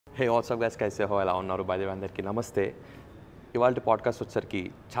హే WhatsApp guys కైసే హో ఎలా ఉన్నారు బై ది వే అందరికీ నమస్తే. ఇవాళ పాడ్కాస్ట్ వచ్చేసరికి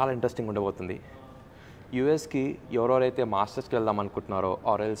చాలా ఇంట్రెస్టింగ్ ఉండబోతుంది. యూఎస్కి ఎవరెవరైతే మాస్టర్స్కి వెళ్దాం అనుకుంటున్నారో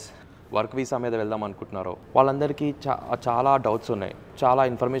ఆర్ ఎల్స్ వర్క్ వీసా మీద వెళ్దాం అనుకుంటున్నారో వాళ్ళందరికీ చాలా డౌట్స్ ఉన్నాయి, చాలా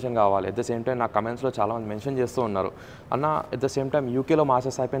ఇన్ఫర్మేషన్ కావాలి. అట్ ద సేమ్ టైం నా కమెంట్స్లో చాలామంది మెన్షన్ చేస్తూ ఉన్నారు, అన్న అట్ ద సేమ్ టైం యూకేలో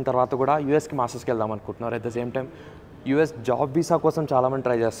మాస్టర్స్ అయిపోయిన తర్వాత కూడా యూఎస్కి మాస్టర్స్కి వెళ్దాం అనుకుంటున్నారు. At the same time US job visa కోసం చాలామంది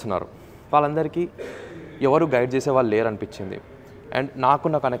ట్రై చేస్తున్నారు. వాళ్ళందరికీ ఎవరు గైడ్ చేసే వాళ్ళు లేరనిపించింది. అండ్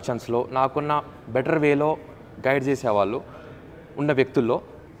నాకున్న కనెక్షన్స్లో నాకున్న బెటర్ వేలో గైడ్ చేసేవాళ్ళు ఉన్న వ్యక్తుల్లో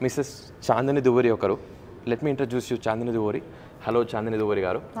మిస్సెస్ చాందిని దువ్వూరి ఒకరు. Let me introduce you Chandini Duvvuri. Hello Chandini Duvvuri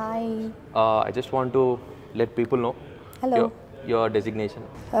గారు. Hi. I just want to let people know Hello. your designation.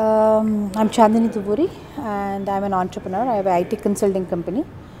 I'm Chandini Duvuri and I'm an entrepreneur. I have an IT consulting company,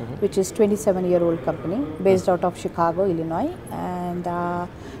 which is 27-year-old company based out of Chicago, Illinois. And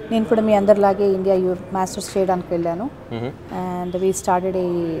నేను కూడా మీ అందరిలాగే India masters చేయడానికి వెళ్ళాను. And we started a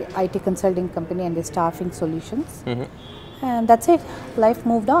IT consulting company and a staffing solutions. And that's it. Life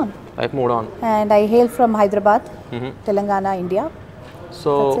moved on. And I hail from Hyderabad, Telangana, India.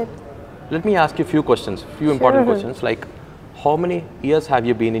 So That's it. let me ask you a few questions, important questions, like how many years have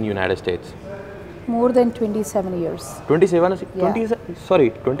you been in United States? More than 27 years. 27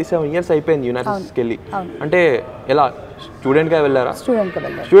 years అయిపోయింది United స్టేట్స్కి వెళ్ళి. అంటే ఎలా స్టూడెంట్గా వెళ్ళారా?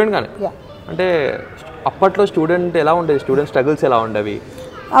 స్టూడెంట్గానే. అంటే అప్పట్లో student ఎలా ఉండేది, స్టూడెంట్ స్ట్రగుల్స్ ఎలా ఉండేవి?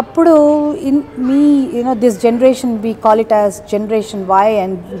 అప్పుడు this generation we call it as generation why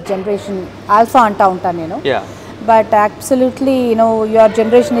and generation alpha అంటా ఉంటాను నేను. But absolutely your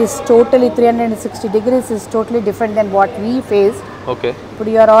generation is totally 360 degrees is totally different than what we faced. ఇప్పుడు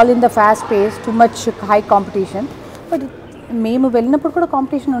you are all in the fast pace, too much high competition. But మేము వెళ్ళినప్పుడు కూడా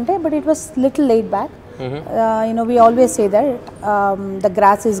competition ఉంటే, but it was little late back. We always say that the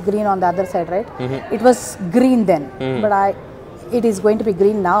grass is green on the other side, right? It was green then, but it is going to be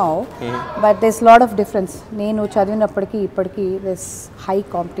green now. But there's a lot of difference. నేను చదివినప్పటికీ ఇప్పటికీ there's high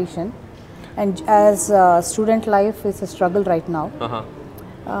competition, and as student life is a struggle right now.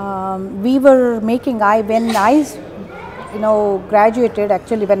 We were making when I graduated,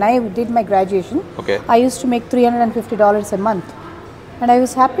 actually when I did my graduation, I used to make $350 a month, and I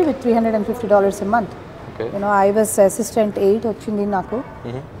was happy with $350 a month. I was assistant 8 వచ్చింది నాకు,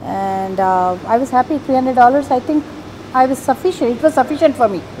 and I was happy. $300, I think I was sufficient. It was sufficient for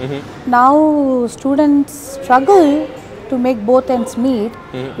me. Now students struggle to make both ends meet.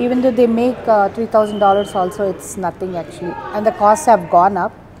 Even though they make $3,000 also, it's nothing actually, and the costs have gone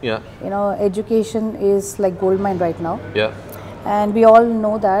up. Education is like gold mine right now. And we all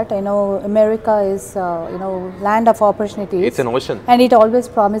know that America is land of opportunities. It's an ocean, and it always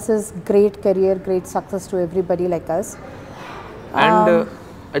promises great career, great success to everybody like us. And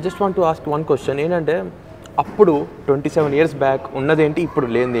I just want to ask one question. ఏంటంటే అప్పుడు 27 years back ఉన్నదేంటి, ఇప్పుడు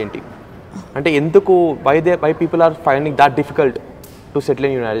లేనిదేంటి? అంటే ఎందుకు why people are finding that difficult to settle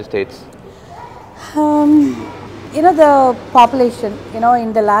in United States? The population, in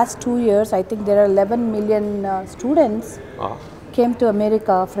the last 2 years, I think there are 11 million students came to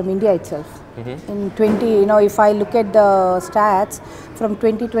America from India itself. In if I look at the stats, from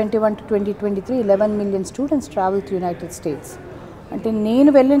 2021 to 2023, 11 million students traveled to United States. అంటే నేను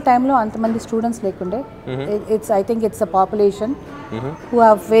వెళ్ళిన టైంలో అంతమంది students లేకుండే. I think it's a population who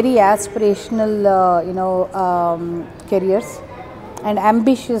have very aspirational careers and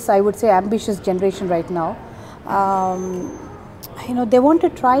ambitious, I would say ambitious generation right now. They want to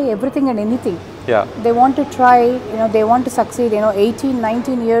try everything and anything. They want to try, they want to succeed. 18,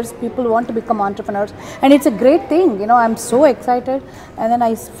 19 years people want to become entrepreneurs, and it's a great thing. I'm so excited, and then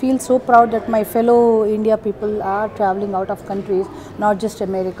I feel so proud that my fellow India people are traveling out of countries, not just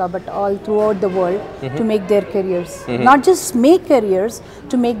America but all throughout the world, to make their careers. Not just make careers,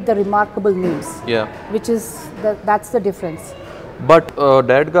 to make the remarkable names. Which is that's the difference. But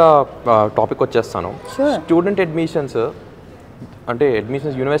డైరెక్ట్గా topic వచ్చేస్తాను. Student admissions అంటే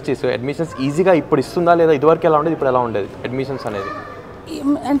universities admissions ఈజీగా ఇప్పుడు ఇస్తుందా లేదా? ఇదివరకు ఎలా ఉండేది, ఇప్పుడు ఎలా ఉండేది అడ్మిషన్స్ అనేది?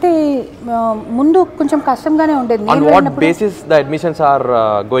 అంటే ముందు కొంచెం కష్టంగానే ఉండేది. On what basis the admissions are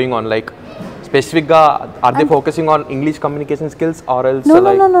going on? Like స్పెసిఫిక్గా are they focusing on English communication skills or else?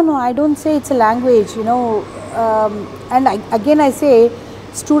 No, I don't say it's a language, and again I say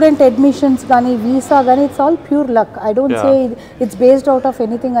student admissions gani visa gani, it's all pure luck. I don't say it's based out of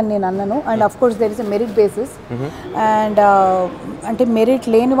anything అని నేను అన్నాను. And of course there is a merit basis, and అంటే merit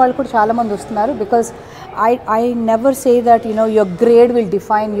లేని వాళ్ళు కూడా చాలా మంది వస్తున్నారు. because I never say that your grade will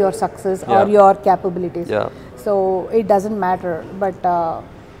define your success or your capabilities. So it doesn't matter, but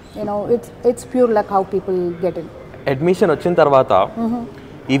it's pure luck how people get in. Admission వచ్చిన తర్వాత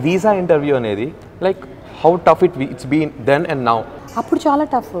ఈ వీసా ఇంటర్వ్యూ అనేది like how tough it's been then and now? Appudu chala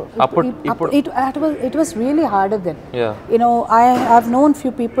tough. It was really harder then. Yeah. You know, I've known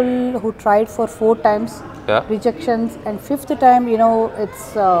few people who tried for 4 times, rejections, and 5th time, you know, it's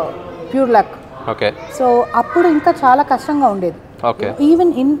pure luck. Okay. So appudu inka chala kashanga undedi. Okay.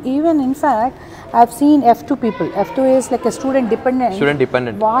 Even in fact, I've seen F2 people. F2 is like a student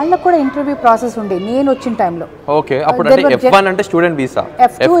dependent. వాళ్ళ కూడా interview process ఉండే నేను వచ్చిన టైంలో. Okay. అప్పుడు అంటే F1 అంటే student visa.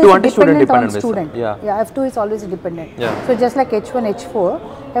 F2 అంటే student dependent student. Yeah, F2 is always a dependent. So just like H1, H4,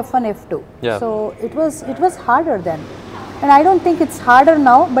 F1, F2. So it was harder then. And I don't think it's harder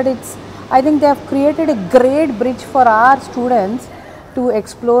now, but I think they have created a great bridge for our students to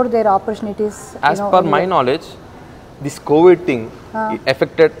explore their opportunities. As per my knowledge, this COVID thing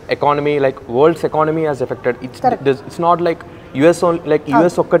affected economy, like world's economy has affected. It's not like US only, like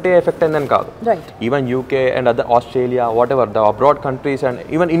US okkate affect and then kaadu. Right. Even UK and other Australia, whatever the abroad countries, and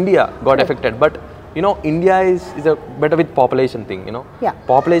even India got affected. But you know, India is a better with population thing, you know.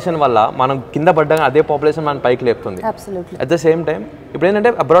 Population valla manam kinda paddaga ade population man paiki leptundi. Absolutely. At the same time, ఇప్పుడు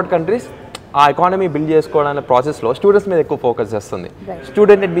ఏంటంటే abroad countries ఆ economy build చేసుకోవడానికి ప్రాసెస్లో students మీద ఎక్కువ focus చేస్తుంది.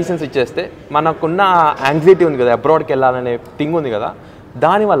 Student admissions ఇచ్చేస్తే మనకున్న యాంగ్జైటీ ఉంది కదా, అబ్రాడ్కి వెళ్ళాలనే థింగ్ ఉంది కదా,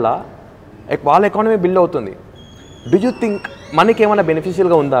 దానివల్ల వాళ్ళ ఎకానమీ బిల్డ్ అవుతుంది. డూ యూ థింక్ మనకి ఏమైనా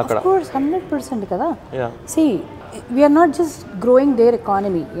బెనిఫిషియల్గా ఉందా అక్కడ? 100% కదా. See, we are not just growing their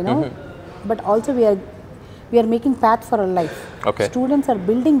economy, you know, but also we are making path for our life. Okay. Students are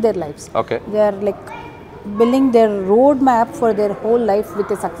building their lives. Okay. They are like building their roadmap for their whole life with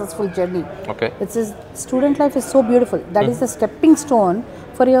a successful journey. Okay. It's student life is so beautiful. That is the stepping stone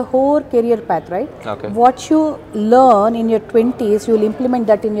for your whole career path, right? Okay. What you learn in your 20s, you will implement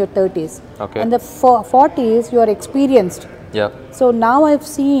that in your 30s. Okay. And the 40s, you are experienced. Yeah. So now I've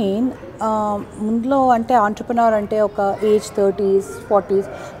seen ముందులో అంటే entrepreneur అంటే ఒక age 30s, 40s.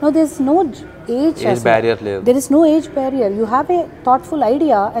 No, there's no age barrier. There is no age barrier. You have a thoughtful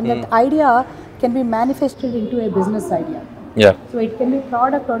idea, and that idea can be manifested into a business idea. Yeah. So it can be a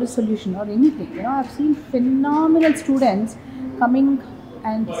product or a solution or anything. You know, I've seen phenomenal students coming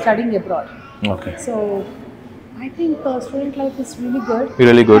and studying abroad. Okay. So I think student life is really good.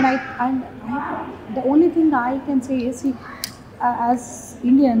 Really good. And the only thing I can say is, see, as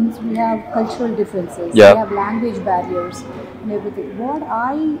Indians, we have cultural differences. Yeah. We have language barriers and everything. What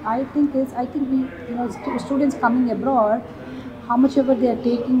I think is, I think we, you know, students coming abroad, how much ever they are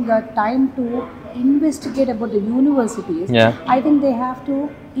taking the time to investigate about the universities, I think they have to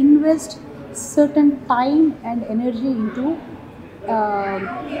invest certain time and energy into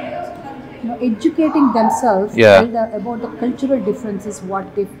you know, educating themselves about the cultural differences what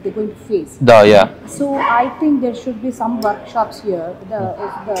they're going to face. So I think there should be some workshops here. The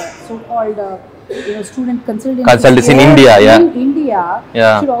so-called you know, student consultancy in India. In India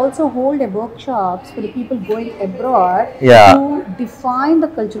should also hold a workshops for the people going abroad to define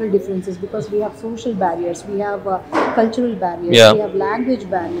the cultural differences, because we have social barriers, we have cultural barriers, we have language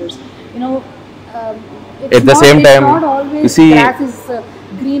barriers. You know, at the same time, not always you see, grass is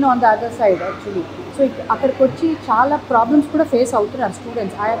green on the other side actually. So akkadiki vachi chaala problems kuda face avutunnaru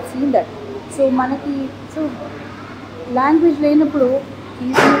students. I have seen that. So manaki language lenappudu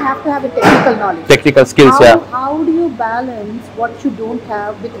you have to have a technical knowledge, technical skills. How do you balance what you don't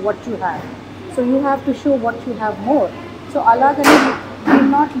have with what you have? So you have to show what you have more. So alagani we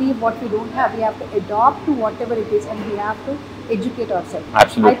will not leave what we don't have. We have to adopt to whatever it is, and we have to educate ourselves.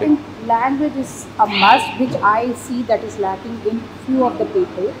 Absolutely. I think language is a must, which I see that is lacking in few of the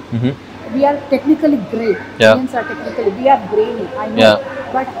people. We are technically great. Indians are technically, we are brainy, I know.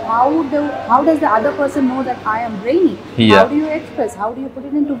 But how does the other person know that I am brainy? How do you express? How do you put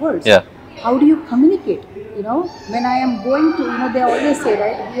it into words? How do you communicate? You know, when I am going to, you know, they always say,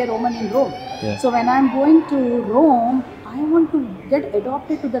 right, be a Roman in Rome. So when I am going to Rome, I want to get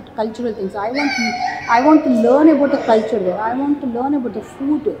adopted to that cultural things. I want to learn about the culture there. I want to learn about the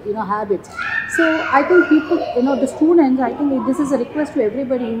food, you know, habits. So I think people, you know, the students, I think this is a request to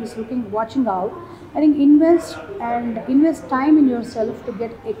everybody who is watching out. I think invest time in yourself to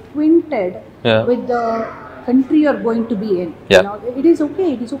get acquainted with the country you're going to be in. You know, it is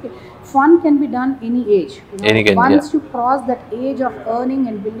okay. Fun can be done any age. You know? Once you cross that age of earning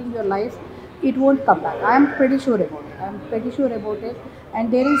and building your life, it won't come back. I am pretty sure about it.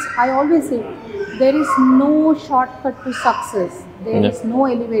 And I always say, there is no shortcut to success. There is no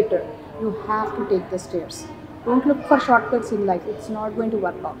elevator. You have to take the stairs. Don't look for shortcuts in life. It's not going to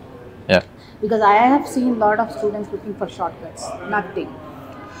work out. Because I have seen a lot of students looking for shortcuts. Nothing.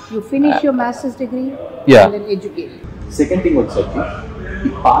 You finish your master's degree and then educate. Second thing వచ్చేసి ఈ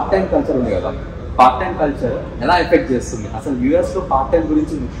part time culture ఉంది కదా, part time culture ఎలా effect చేస్తుంది అసలు US లో part time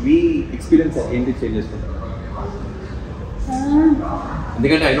గురించి మీ experience ఏంటి షేర్ చేసుకుంటారు?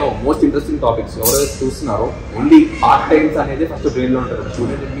 ఎందుకంటే I know most interesting topics ఎవరైతే చూస్తున్నారో ఓన్లీ పార్ట్ టైమ్స్ అనేది ఫస్ట్ బ్రెయిన్లో ఉంటారు.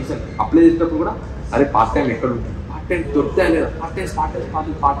 స్టూడెంట్ అడ్మిషన్ అప్లై చేసేటప్పుడు కూడా అరే పార్ట్ టైం ఎక్కడ ఉంటుంది, పార్ట్ టైం దొరుకుతాయి లేదా,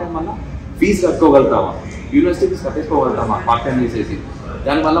 పార్ట్ టైం వల్ల fee కట్టుకోగలుగుతామా, university fee కట్టేసుకోగలుగుతామా part time చేసేసి,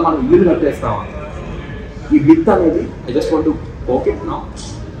 దానివల్ల మనం ఇల్లు కట్టేస్తామా, ఈ మిత్ అనేది I just want to poke it now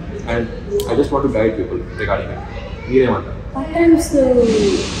and I just want to guide people regarding it. మీరేమంటారు? పార్ట్ టైమ్స్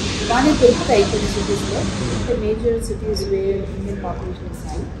బాగానే దొరుకుతాయి కొన్ని సిటీస్లో, అంటే major cities wear Indian population is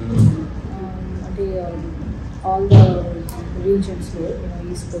high, అంటే all the రీజన్స్లో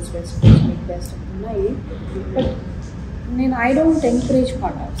east Coast, west Coast, mid west ఉన్నాయి. But నేను I don't encourage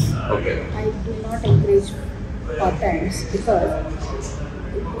part times. I do not encourage part times because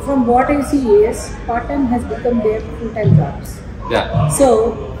from what I see is part-time has become their full-time jobs. Yeah. So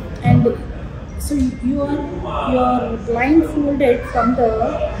you are blindfolded from the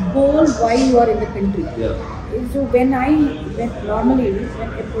goal why you are in the country. Yeah. So normally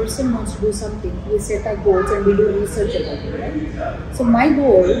when a person wants to do something, we set our goals and we do research about it, right? So my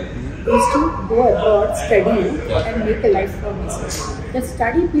goal is to go abroad, study, and make a life for myself. The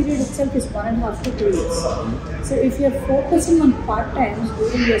study period itself is 1.5 to 2 years. So if you are focusing on part-times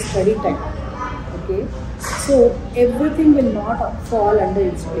during your study time, okay, so everything will not fall under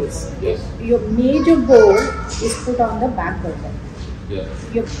its place. Yes. Your major goal is put on the back burner. Yeah.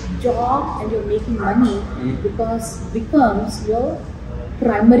 Your job and you're making money becomes your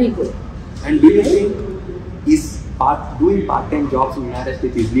primary goal. And do you think doing part-time jobs in United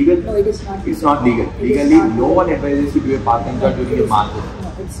States is legal? No, it is not. It's not legal. Legally, no one advises you to do a part-time job during your master's. No,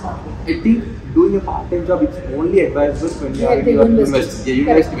 it's not legal. I think doing a part-time job is only advisable when you are in your university. Yeah,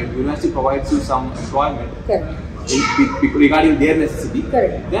 university. When university provides you some employment. Correct. Regarding their necessity,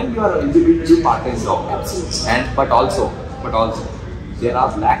 correct, then you are eligible to do part-time job. Absolutely. But also, there are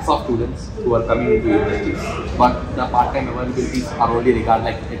lakhs of students who are coming into universities, but the part-time availabilities are only regarding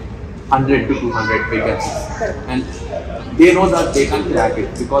like 100 to 200 vacancies. Correct. And they know that they can't crack it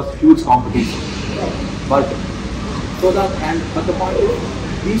because huge competition. But the point is,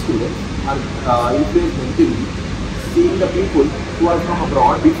 these students are influenced mentally, seeing the people who are from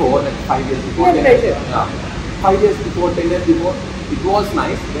abroad before, like 5 years before, 5 years before, 10 years before, it was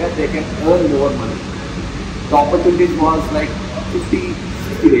nice where they can earn more money. The opportunities was like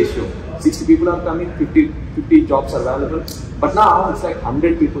 50-60 ratio. 60 people are coming, 50 jobs are available. But now it's like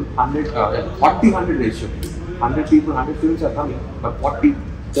 100 people, 40-100 ratio. 100 people, 100 students are coming, but 40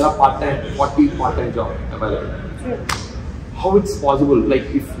 there are part-time jobs available. Sure. How it's possible? Like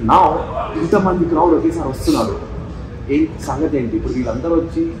if now ఇంతమంది crowd ఒకేసారి వస్తున్నారు, సంగతి ఏంటి? ఇప్పుడు వీళ్ళందరూ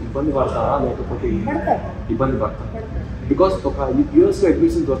వచ్చి ఇబ్బంది పడతారా లేకపోతే ఇబ్బంది పడతారు? బికాస్ ఒక యూఎస్లో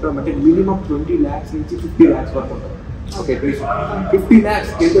అడ్మిషన్ దొరకడం అంటే మినిమం 20 lakhs నుంచి 50 lakhs వరకు ఉంటుంది. Okay, admission 50 lakhs.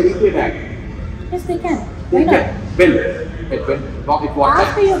 Can they repay back? Yes, they can. They can. Well,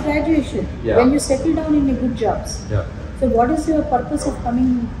 after your graduation, when you settle down in a good jobs. Yeah. So what is your purpose of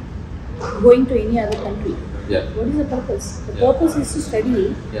going to any other country? Yeah. What is the purpose? The purpose is to study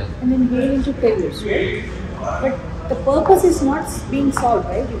and then get into careers, right? But the purpose is not being solved,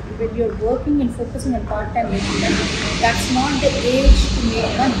 right? When you're working and focusing on part-time making money, that's not the age to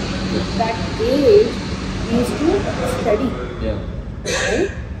make money. That age is to study. Yeah. Right?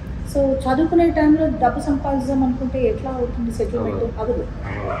 So చదువుకునే టైంలో డబ్బు సంపాదిద్దాం అనుకుంటే ఎట్లా అవుతుంది settlement? అవ్వదు.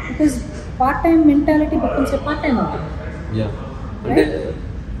 Because part time mentality becomes a part time అవుతుంది. అంటే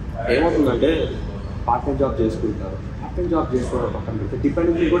ఏమవుతుందంటే పార్ట్ టైం జాబ్ చేసుకుంటారు, పార్ట్ టైం జాబ్ చేసుకోవడం పక్కన పెడితే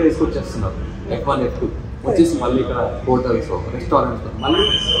డిపెండెన్సీ కూడా వేసుకొచ్చేస్తున్నారు. F1 F2 వచ్చేసి మళ్ళీ ఇక్కడ హోటల్స్ రెస్టారెంట్స్ మళ్ళీ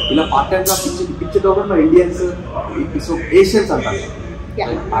ఇలా పార్ట్ టైం జాబ్ ఇచ్చేటప్పుడు మన ఇండియన్స్ ఏషియన్స్ అంటారు,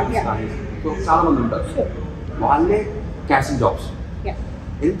 పాకిస్తానీస్, సో చాలా మంది ఉంటారు. వాళ్ళే క్యాషింగ్ జాబ్స్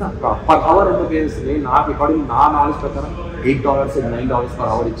ఎంత పర్ అవర్ ఎంత పే చేస్తుంది? నాకు అకార్డింగ్ నా నాలెడ్జ్ ప్రకారం $8 $9 per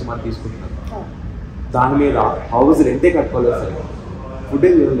hour ఇచ్చి మనం తీసుకుంటున్నాను. దాని మీద హౌస్ రెంటే కట్టుకోలేదు సార్, ఫుడ్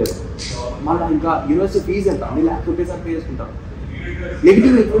ఏం లేదు. మళ్ళీ ఇంకా యూనివర్సిటీ ఫీజు ఎంత అన్ని lakhs ఒకేసారి పే చేసుకుంటారు.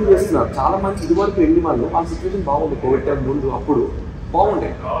 నెగిటివ్ ఇన్ఫ్లుయెన్స్ చేస్తున్నారు చాలా మంది. ఇదివరకు వెళ్ళి వాళ్ళ సిచ్యువేషన్ బాగుంది, కోవిడ్ టైం ముందు అప్పుడు బాగుండే,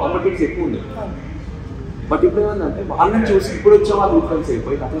 కాంపిటీషన్ ఎక్కువ ఉంది. బట్ ఇప్పుడు ఏమందంటే వాళ్ళని చూసి ఇప్పుడు వచ్చే వాళ్ళు ఇన్ఫ్లుయెన్స్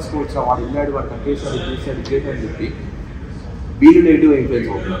అయిపోయి కట్టేసుకోవచ్చు, వాడు వెళ్ళాడు, వాడు కట్టేసాడు, ఇచ్చేసాడు అని చెప్పి వీళ్ళు నెగిటివ్ ఇన్ఫ్లుయెన్స్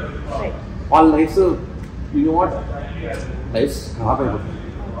అవుతున్నారు. వాళ్ళ లైఫ్స్ లైఫ్స్ ఖరాబ్ అయిపోతుంది.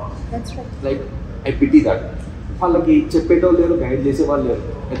 Like I pity that. వాళ్ళకి చెప్పేటోళ్ళు లేరు, గైడ్ చేసేవాళ్ళు లేరు.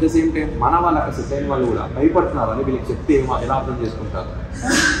 అట్ ద సేమ్ టైం మన వాళ్ళు అక్కడ సెట్ అయిన వాళ్ళు కూడా భయపడుతున్నారు అని వీళ్ళకి చెప్తే ఎలా అర్థం చేసుకుంటారు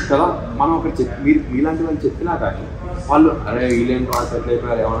కదా. మనం అక్కడ మీలాంటి వాళ్ళు చెప్పినా కానీ వాళ్ళు అరే వీళ్ళేం వాళ్ళు సెట్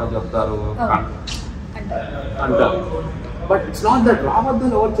అయిపోయారు ఏమైనా చెప్తారు అంటారు. బట్ ఇట్స్ నాట్ దట్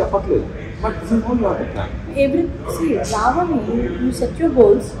రావద్దని ఎవరు చెప్పట్లేదు. But this is only what I plan. See, Ravani, you set your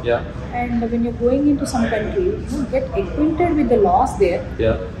goals. Yeah. And when you're going into some country, get acquainted with the laws there.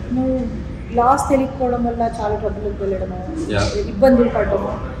 Yeah. Laws తెలియకపోవడం వల్ల చాలా ట్రబుల్కి వెళ్ళడము, Yeah. ఇబ్బందులు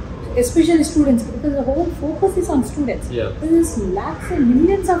పడడము, especially students, because the whole focus is on students. Yeah. There is lakhs and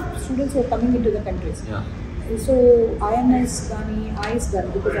millions of students who are coming into the countries. Yeah. So IMS కానీ IS కానీ,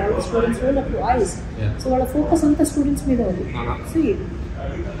 because all the students roll up to IS. Yeah. So వాళ్ళ focus అంతా students మీద ఉంది. See,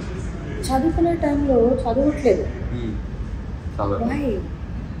 చదువుకునే టైంలో చదవట్లేదు. Why?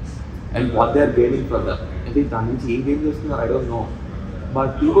 And what they are gaining from that. I think దాని నుంచి ఏం గెయిన్ చేస్తున్నారు, I don't know. But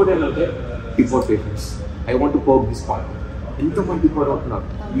ఇంకోటి ఏంటంటే డిపోర్టేషన్స్. I want to poke this point. ఎంతమంది డిపోర్ట్ అవుతున్నారు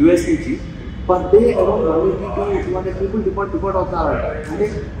US నుంచి per day around 180 to 200 people deport అవుతున్నారంట. అంటే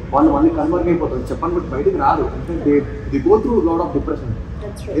వాళ్ళు మళ్ళీ కన్వర్ట్ అయిపోతారు, చెప్పండి, బట్ బయటకు రాదు. అంటే they go through lot of depression.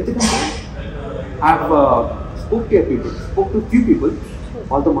 ఎందుకంటే I have spoke to few people,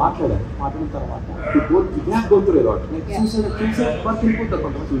 వాళ్ళతో మాట్లాడిన తర్వాత గోతురు లాట్ సూసైడ్ వర్క్ వెళ్ళిపోతారు.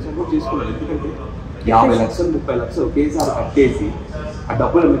 కొంతమంది సూసైడ్ కూడా చేసుకున్నారు. ఎందుకంటే 50 లక్షలు 30 లక్షలు ఒకేసారి కట్టేసి ఆ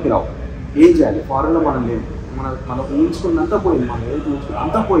డబ్బులు వెనక్కి రావు. ఏం చేయాలి? ఫారెన్లో మనం లేదు, మనం ఊహించుకున్నంతా పోయింది, మనం ఏది ఊహించుకున్న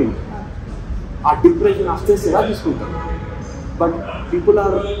అంతా పోయింది. ఆ డిప్రెషన్ స్ట్రెస్ ఎలా తీసుకుంటారు? బట్ పీపుల్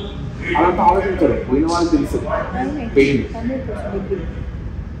ఆర్ అదంతా ఆలోచించారు. పోయిన వాళ్ళు తెలుస్తుంది పెయిన్.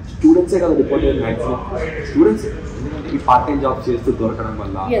 స్టూడెంట్సే కదా డిపోర్ట్ అయ్యేది మ్యాక్సిమం. స్టూడెంట్స్ ఎందుకంటే ఈ పార్ట్ టైం జాబ్ చేస్తూ దొరకడం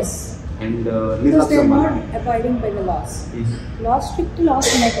వల్ల అండ్ నిర్లక్ష్యం వల్ల. Abiding by the laws. Laws, strict laws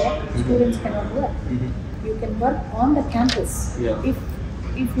ఉన్నట్టే students cannot work. You can work on the campus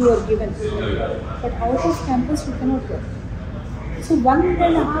if you are given, but out of campus you cannot work. So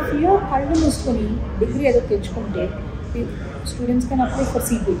 1.5 year కళ్ళు మూసుకొని degree ఏదో తెచ్చుకుంటే students can apply for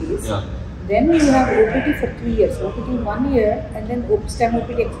CPTs. Then you have OPT for 3 years, OPT 1 year, and then STEM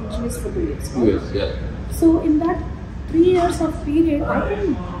OPT extension is for 2 years. 2 years, yeah. So in that 3 years of period, I think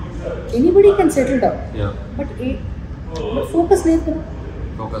anybody can settle down. Yeah. But focus లేదు కదా.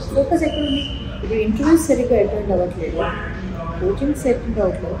 Focus ఎక్కడ ఉంది? ఇప్పుడు interviews సరిగ్గా attend అవ్వట్లేదు, coaching attend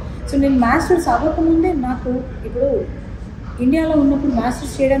అవ్వట్లేదు. So నేను masters అవ్వకముందే నాకు ఇప్పుడు ఇండియాలో ఉన్నప్పుడు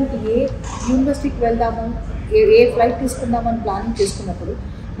మాస్టర్స్ చేయడానికి ఏ యూనివర్సిటీకి వెళ్దాము, ఏ ఫ్లైట్ తీసుకుందామని ప్లానింగ్ చేసుకున్నప్పుడు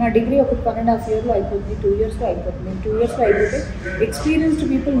నా డిగ్రీ ఒక 1.5 yearలో అయిపోతుంది, 2 yearsలో అయిపోతుంది. 2 yearsలో అయిపోతే ఎక్స్పీరియన్స్డ్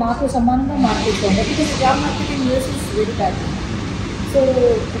పీపుల్ నాతో సమానంగా మార్కెట్లో because job market in US is very bad. So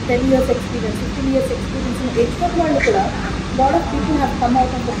 10 years experience, 15 years experience ఉన్న ఎక్స్పర్ట్ వాళ్ళు కూడా lot of people have come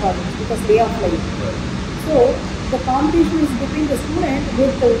out of the college because way of life. So the competition is between the student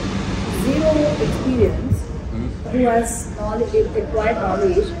with the zero experience who has knowledge, acquired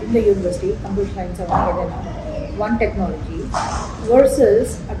knowledge in the university, computer science or one technology, versus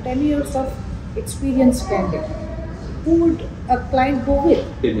a 10 years of experienced candidate. Who would a client go with?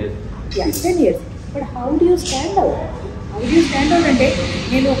 10 years. Yeah, 10 years. But how do you stand out? How do you stand out అంటే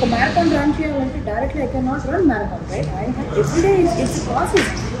నేను ఒక marathon run చేయాలంటే directly I can not run marathon, right? I have everyday it's process,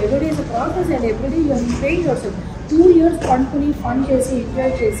 everyday is a process and everyday you are training your self. 2 years పండుకుని fun చేసి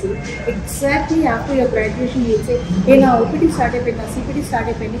enjoy చేసి exactly after your graduation you say ఏ నా OPT start అయిపోయింది, నా CPT start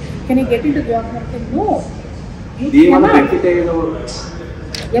అయిపోయింది, can I get in to job market? No.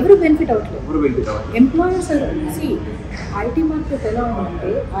 ఎవరు benefit అవ్వట్లేదు. Employers IT market ఎలా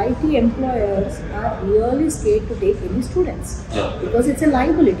ఉందంటే IT employers are really scared to take any students because it's a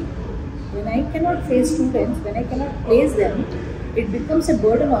liability. When I cannot face students, when I cannot place them, it becomes a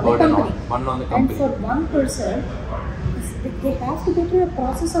burden on the company. And for one person, they have to go through a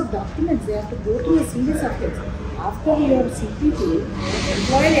process of documents. They have to go through a series of things. After your CPT,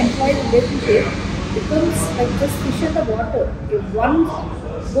 employee-employee relationship becomes like just fish in the water. If one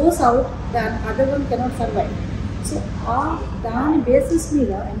goes out, the other one cannot survive. So, on the basis,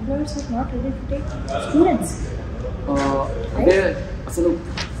 employers are not ready to take students. అసలు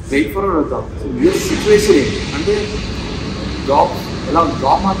wait for అవుతాం. Situation అంటే job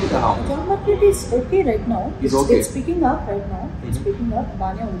market ఎలా? Job market is okay right now. It's picking up right now. It's picking up,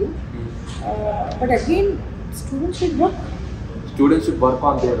 బాగానే ఉంది. But again students should work. Students should work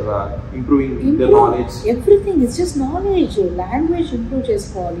on their improving their knowledge. Everything is just knowledge. Language improve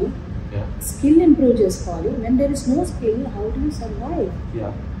చేసుకోవాలి, skill improve చేసుకోవాలి. When there is no skill, how do you survive?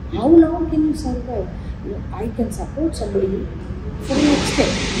 How long can you survive? I can support somebody for an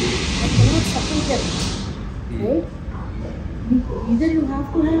extent. I cannot support them, right? Either you have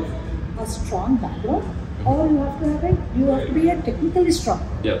to have a strong background, or you have to be a technically strong,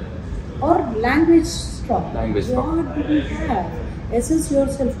 or language strong. What do we have? Assess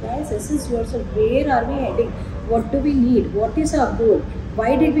yourself, guys. Assess yourself. Where are we heading? What do we need? What is our goal? Why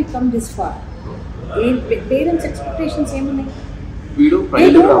did we come this far? Parents' expectations ఏమున్నాయి? They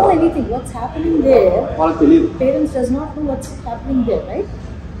don't know anything. What's happening there? Parents does not know what's happening there, right?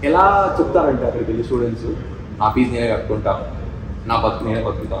 ఎలా చెప్తారంటే అక్కడికి వెళ్ళి students నా fee నేనే కట్టుకుంటా, నా బతుకు నేనే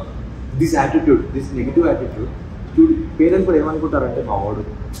బతుకుతా. This attitude, this negative attitude parents కూడా ఏమనుకుంటారంటే మా వాడు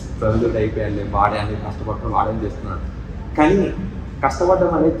ప్రజలు అయిపోయాలి, వాడే అనేది కష్టపడుతున్నాడు, వాడేం చేస్తున్నాడు. కానీ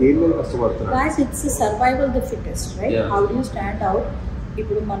కష్టపడడం అనేది దేని మీద కష్టపడుతున్నాడు. It's survival the fittest, right? How do you stand out?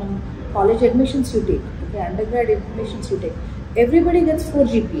 ఇప్పుడు మనం college admissions you take, okay, undergrad admissions you take, everybody gets 4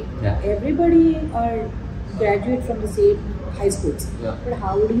 GPA. Everybody are graduate from the same high schools. But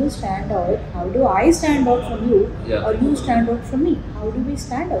how do you stand out? How do I stand out from you? Or you stand out from me? How do we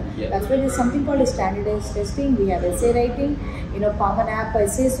stand out? That's why there's something called standardized testing. We have essay writing, common app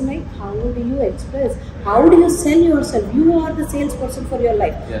essays, right? How do you express? How do you sell yourself? You are the salesperson for your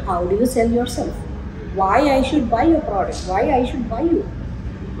life. How do you sell yourself? Why I should buy your product? Why I should buy you?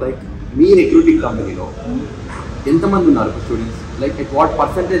 Like me recruiting కంపెనీలో ఎంతమంది ఉన్నారు students? Like at what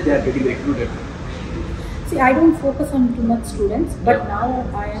percentage they are getting recruited? See, I don't focus on too much students, but now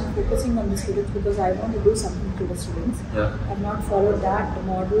I am focusing on the students because I want to do something to the students. I've not followed that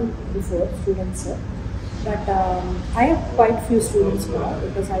model before, students. But I have quite few students now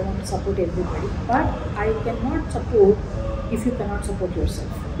because I want to support everybody. But I cannot support if you cannot support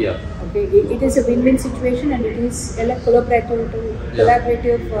yourself. Okay, it is a win-win situation and it is a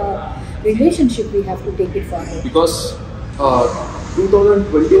collaborative relationship. We have to take it forward. Because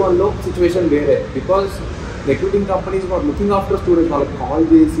 2021 situation వేరే, because recruiting companies were looking after students. వాళ్ళకి call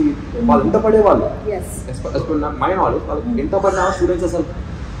చేసి వాళ్ళు ఎంత పడేవాళ్ళు, my knowledge వాళ్ళకి ఎంత పడినా students అసలు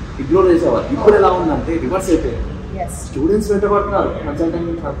ఇగ్నోర్ చేసేవాళ్ళు. ఇప్పుడు ఎలా ఉందంటే రివర్స్ అయిపోయింది. స్టూడెంట్స్ వెంట పడుతున్నారు,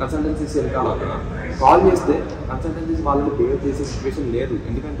 కన్సల్టెన్సీస్ కాల్ చేస్తే కన్సల్టెన్సీస్ వాళ్ళని పే చేసే సిచ్యువేషన్ లేదు.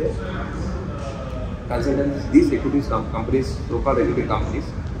 ఎందుకంటే consultancies, these recruiting companies, local recruiting companies,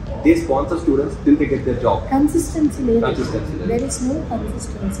 they sponsor students till they get their job. Consistency. There is no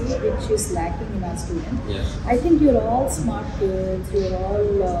consistency which is lacking in our students. I think you're all smart kids, you're all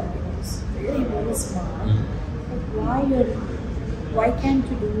very, very smart. But why can't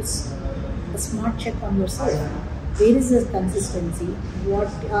you do a smart check on yourself? Where is the consistency?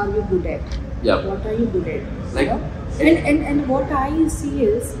 What are you good at? What are you good at? Like, and what I see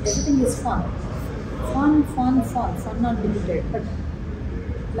is everything is fun unlimited, but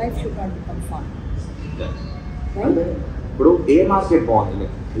life should not become fun. Right? ఇప్పుడు ఏ market బాగుంది?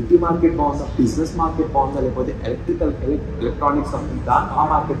 IT market బాగుందా, business market బాగుందా, లేకపోతే electronics ఆ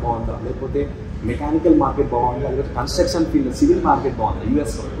market బాగుందా, లేకపోతే mechanical market బాగుందా, లేకపోతే కన్స్ట్రక్షన్ ఫీల్డ్ సివిల్ మార్కెట్ బాగుందా?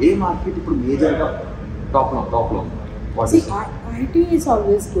 యూఎస్ ఏ మార్కెట్ ఇప్పుడు మేజర్గా టాప్లో? See, IT is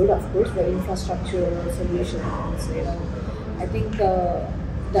always good, of course, the infrastructure solutions. I think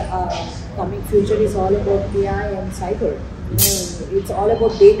the coming future is all about AI and cyber. It's all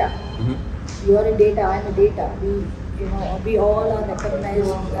about data. You are a data, I am a data. We all are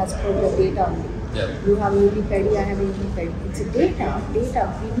recognized as per the data only. You have a unique ID, I have a unique ID. It's a data.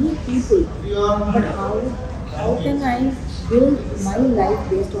 We need people. But how can I build my life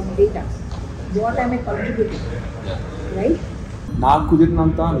based on data? What am I contributing? Right? నాకు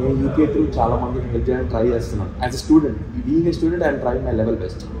కుదిరినంత నేను UK through చాలా మందికి help చేయడానికి try చేస్తున్నాను. As a student, being a student I'm try my level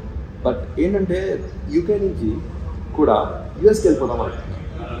best. But ఏంటంటే UK నుంచి కూడా యూఎస్కి వెళ్ళిపోదాం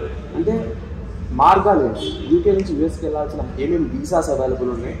అనుకుంటున్నాను. అంటే మార్గాలు ఏంటి? యూకే నుంచి యూఎస్కి వెళ్ళాల్సిన ఏమేమి వీసాస్ అవైలబుల్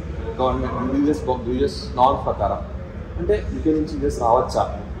ఉన్నాయి గవర్నమెంట్ యూఎస్ నార్మ్స్ ప్రకారం? అంటే యూకే నుంచి యూఎస్ రావచ్చా?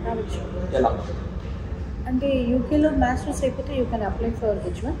 ఎలా? అంటే యూకేలో మాస్టర్స్ అయిపోతే you can apply for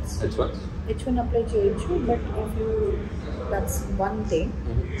H1 apply చేయొచ్చు. But if you that's one thing.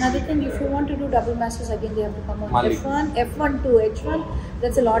 Another thing, if you want to do double masters again, they have to come on F1 to H1.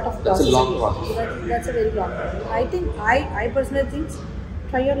 That's a lot of process. That's a long process. That's a very long process. I think I personally think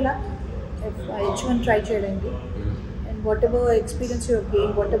try your luck. If H1 try cheyandi, and whatever experience you have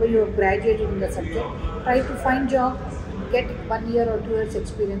gained, whatever you have graduated in the subject, try to find job, get 1 year or 2 years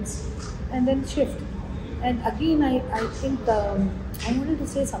experience, and then shift. And again, I think I wanted to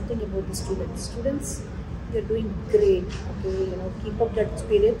say something about the students. They're doing great, okay? Keep up that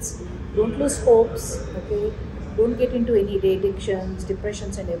spirits. Don't lose hopes, okay? Don't get into any addictions,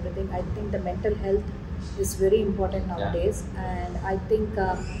 depressions and everything. I think the mental health is very important nowadays. And I think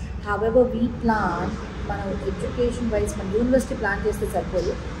however we plan, education wise, university plan chesthe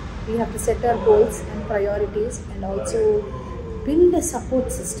sarpolu. We have to set our goals and priorities, and also build a support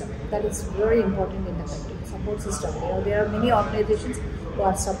system. That is very important in the country. Support system. There are many organizations who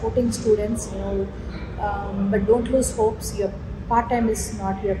are supporting students, but don't lose hopes. Your part-time is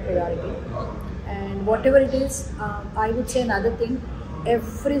not your priority. And whatever it is, I would say another thing,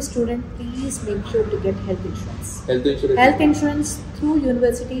 every student, please make sure to get health insurance. Health insurance through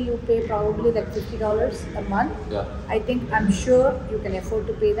university, you pay probably like $50 a month. I'm sure you can afford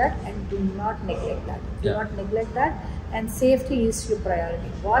to pay that, and do not neglect that. Do not neglect that, and safety is your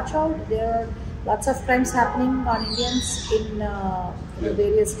priority. Watch out, there are lots of crimes happening on Indians in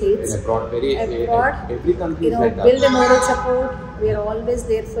various states. Abroad, every country is like that. Build a moral support. We are always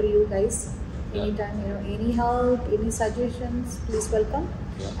there for you guys. Anytime, any help, any suggestions, please welcome.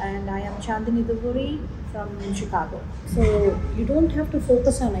 And I am Chandini Duburi from Chicago. So you don't have to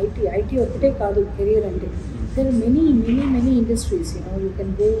focus on IT. IT okate kaadu career ante. There are many industries. You can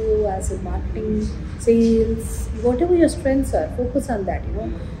go as a marketing, sales, whatever your strengths are. Focus on that.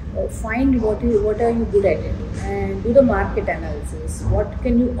 Find what are you good at it, and do the market analysis. What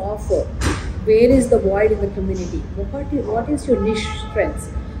can you offer? Where is the void in the community? What is your niche strengths?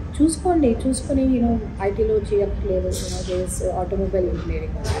 చూసుకొని ఐటీలో చేయట్లేదు. there's automobile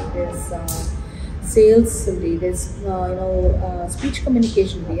engineering, there's sales ఉంది, there's speech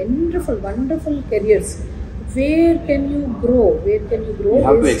communication, wonderful careers. Where can you grow? You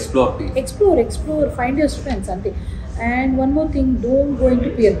have to explore, find your strengths ante. And one more thing, don't go into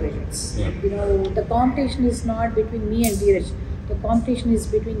peer pressures. The competition is not between me and Dheeraj. The competition is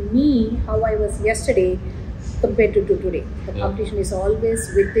between me, how I was yesterday compared to today. The competition is always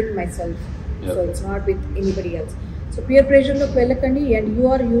within myself. So it's not with anybody else. So peer pressure look velakandi, and you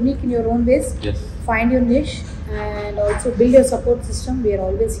are unique in your own ways. Find your niche and also build your support system. We are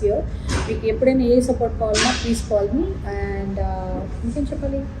always here. Meeku eppudaina ee support callna, please call me. And inken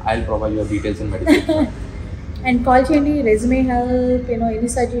cheppali, I'll provide your details in my description. And call cheyandi, resume help, any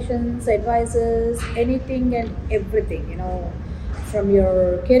suggestions, advices, anything and everything, from your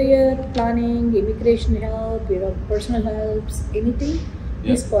career planning, immigration help, personal helps, anything,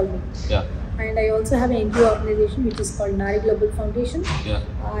 please call me. And I also have an NGO organization which is called Nari Global Foundation.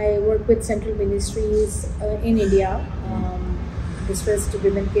 I work with central ministries in India, distressed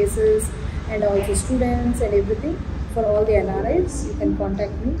women cases, and also students and everything. For all the NRIs, you can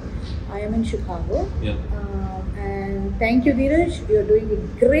contact me. I am in Chicago. And thank you, Dheeraj. You are doing a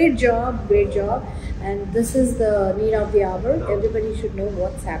great job. And this is the need of the hour. Everybody should know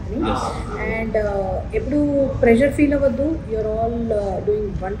what's happening. And eppudu pressure feel avaddu. You are all doing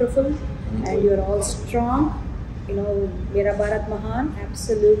wonderful, and you are all strong. Mera Bharat Mahan.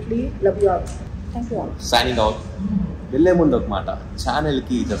 Absolutely love you all. Thank you all. Signing out. వెళ్ళే ముందు ఒక మాట,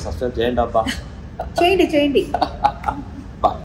 ఛానల్కి subscribe చేయండి అబ్బా. చేయండి